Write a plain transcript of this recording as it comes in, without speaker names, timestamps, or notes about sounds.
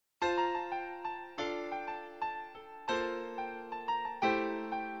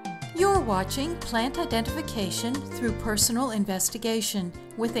You're watching Plant Identification Through Personal Investigation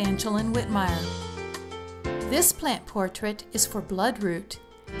with Angeline Whitmire. This plant portrait is for Bloodroot,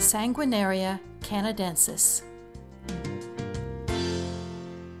 Sanguinaria canadensis.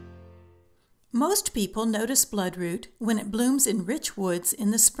 Most people notice bloodroot when it blooms in rich woods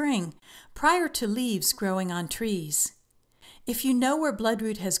in the spring, prior to leaves growing on trees. If you know where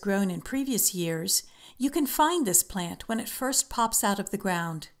bloodroot has grown in previous years, you can find this plant when it first pops out of the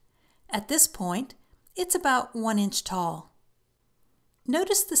ground. At this point, it's about 1 inch tall.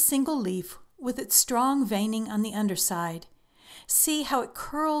 Notice the single leaf with its strong veining on the underside. See how it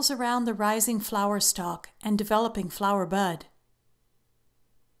curls around the rising flower stalk and developing flower bud.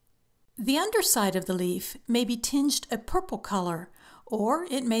 The underside of the leaf may be tinged a purple color, or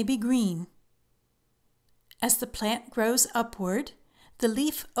it may be green. As the plant grows upward, the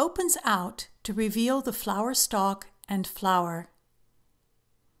leaf opens out to reveal the flower stalk and flower.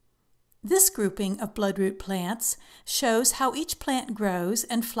 This grouping of bloodroot plants shows how each plant grows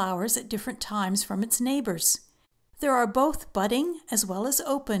and flowers at different times from its neighbors. There are both budding as well as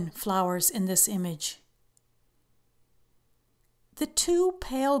open flowers in this image. The two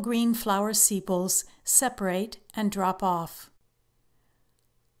pale green flower sepals separate and drop off.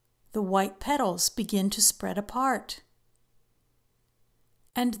 The white petals begin to spread apart,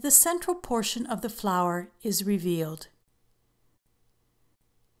 and the central portion of the flower is revealed.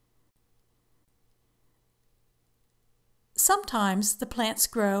 Sometimes the plants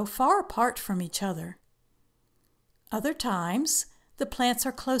grow far apart from each other. Other times, the plants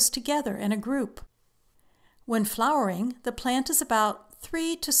are close together in a group. When flowering, the plant is about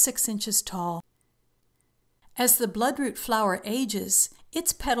 3 to 6 inches tall. As the bloodroot flower ages,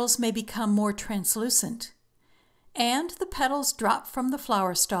 its petals may become more translucent, and the petals drop from the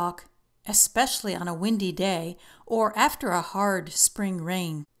flower stalk, especially on a windy day or after a hard spring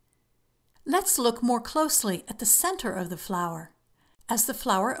rain. Let's look more closely at the center of the flower. As the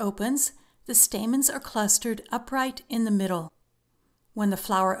flower opens, the stamens are clustered upright in the middle. When the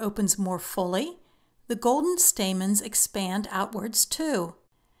flower opens more fully, the golden stamens expand outwards too.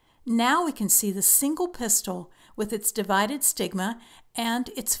 Now we can see the single pistil with its divided stigma and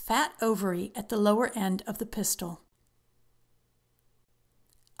its fat ovary at the lower end of the pistil.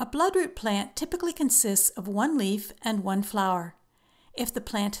 A bloodroot plant typically consists of 1 leaf and 1 flower. If the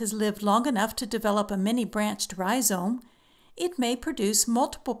plant has lived long enough to develop a many-branched rhizome, it may produce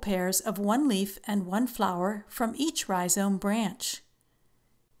multiple pairs of 1 leaf and 1 flower from each rhizome branch.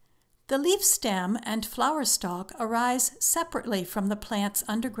 The leaf stem and flower stalk arise separately from the plant's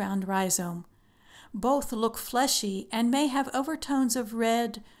underground rhizome. Both look fleshy and may have overtones of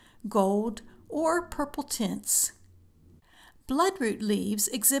red, gold, or purple tints. Bloodroot leaves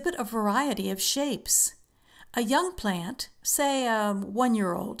exhibit a variety of shapes. A young plant, say a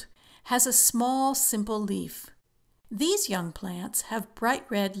 1-year-old, has a small, simple leaf. These young plants have bright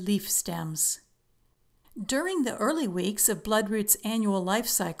red leaf stems. During the early weeks of bloodroot's annual life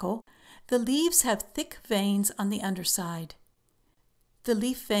cycle, the leaves have thick veins on the underside. The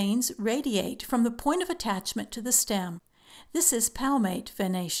leaf veins radiate from the point of attachment to the stem. This is palmate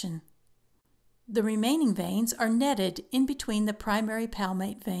venation. The remaining veins are netted in between the primary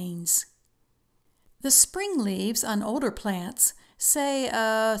palmate veins. The spring leaves on older plants, say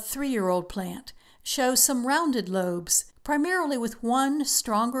a 3-year-old plant, show some rounded lobes, primarily with 1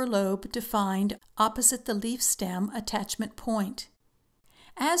 stronger lobe defined opposite the leaf stem attachment point.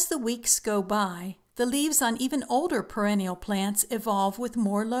 As the weeks go by, the leaves on even older perennial plants evolve with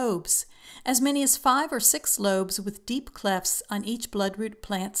more lobes, as many as 5 or 6 lobes with deep clefts on each bloodroot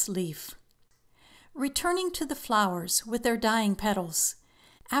plant's leaf. Returning to the flowers with their dying petals.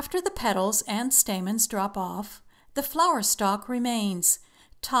 After the petals and stamens drop off, the flower stalk remains,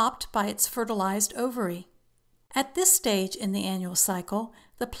 topped by its fertilized ovary. At this stage in the annual cycle,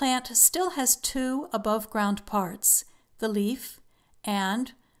 the plant still has 2 above-ground parts, the leaf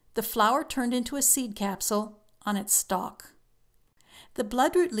and the flower turned into a seed capsule on its stalk. The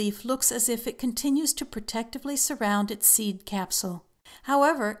bloodroot leaf looks as if it continues to protectively surround its seed capsule.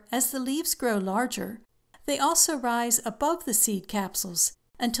 However, as the leaves grow larger, they also rise above the seed capsules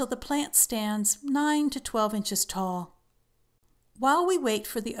until the plant stands 9 to 12 inches tall. While we wait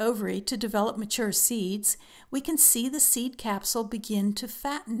for the ovary to develop mature seeds, we can see the seed capsule begin to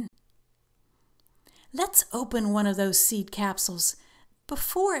fatten. Let's open one of those seed capsules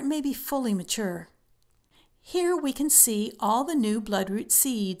before it may be fully mature. Here we can see all the new bloodroot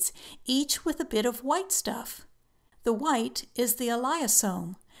seeds, each with a bit of white stuff. The white is the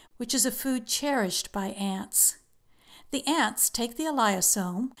elaiosome, which is a food cherished by ants. The ants take the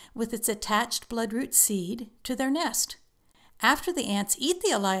elaiosome with its attached bloodroot seed to their nest. After the ants eat the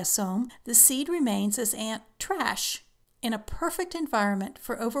elaiosome, the seed remains as ant trash in a perfect environment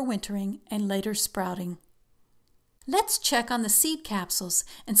for overwintering and later sprouting. Let's check on the seed capsules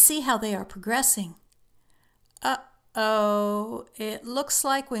and see how they are progressing. Uh-oh, it looks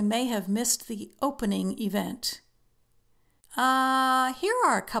like we may have missed the opening event. Here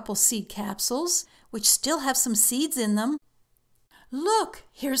are a couple seed capsules, which still have some seeds in them. Look,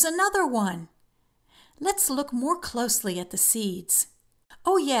 here's another one. Let's look more closely at the seeds.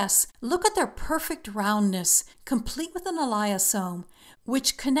 Oh yes, look at their perfect roundness, complete with an elaiosome,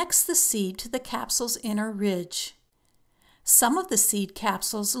 which connects the seed to the capsule's inner ridge. Some of the seed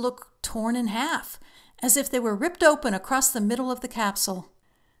capsules look torn in half, as if they were ripped open across the middle of the capsule.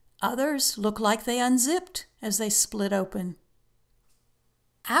 Others look like they unzipped as they split open.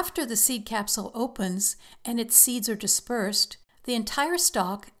 After the seed capsule opens and its seeds are dispersed, the entire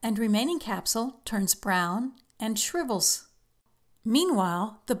stalk and remaining capsule turns brown and shrivels.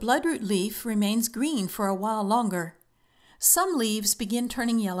 Meanwhile, the bloodroot leaf remains green for a while longer. Some leaves begin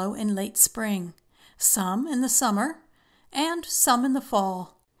turning yellow in late spring, some in the summer, and some in the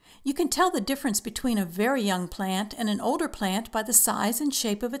fall. You can tell the difference between a very young plant and an older plant by the size and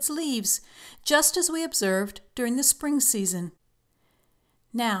shape of its leaves, just as we observed during the spring season.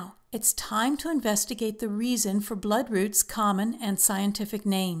 Now, it's time to investigate the reason for bloodroot's common and scientific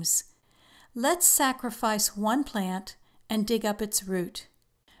names. Let's sacrifice one plant and dig up its root.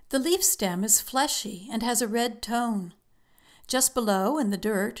 The leaf stem is fleshy and has a red tone. Just below, in the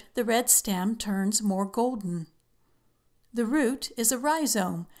dirt, the red stem turns more golden. The root is a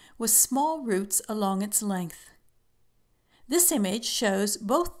rhizome with small roots along its length. This image shows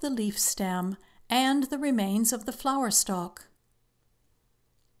both the leaf stem and the remains of the flower stalk.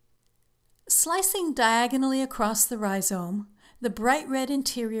 Slicing diagonally across the rhizome, the bright red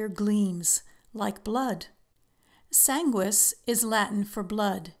interior gleams like blood. Sanguis is Latin for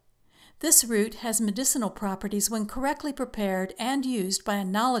blood. This root has medicinal properties when correctly prepared and used by a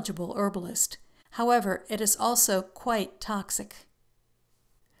knowledgeable herbalist. However, it is also quite toxic.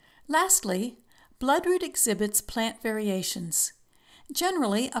 Lastly, bloodroot exhibits plant variations.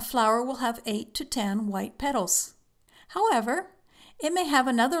 Generally, a flower will have 8 to 10 white petals. However, it may have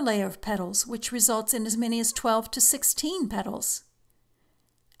another layer of petals, which results in as many as 12 to 16 petals.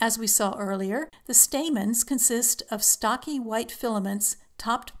 As we saw earlier, the stamens consist of stocky white filaments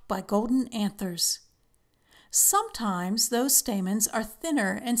topped by golden anthers. Sometimes those stamens are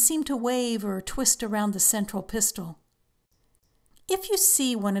thinner and seem to wave or twist around the central pistil. If you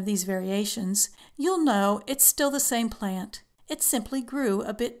see one of these variations, you'll know it's still the same plant. It simply grew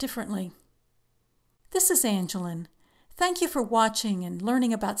a bit differently. This is Angeline. Thank you for watching and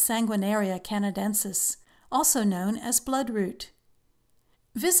learning about Sanguinaria canadensis, also known as bloodroot.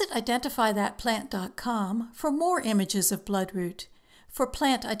 Visit identifythatplant.com for more images of bloodroot, for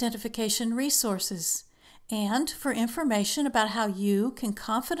plant identification resources, and for information about how you can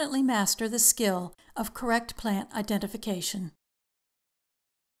confidently master the skill of correct plant identification.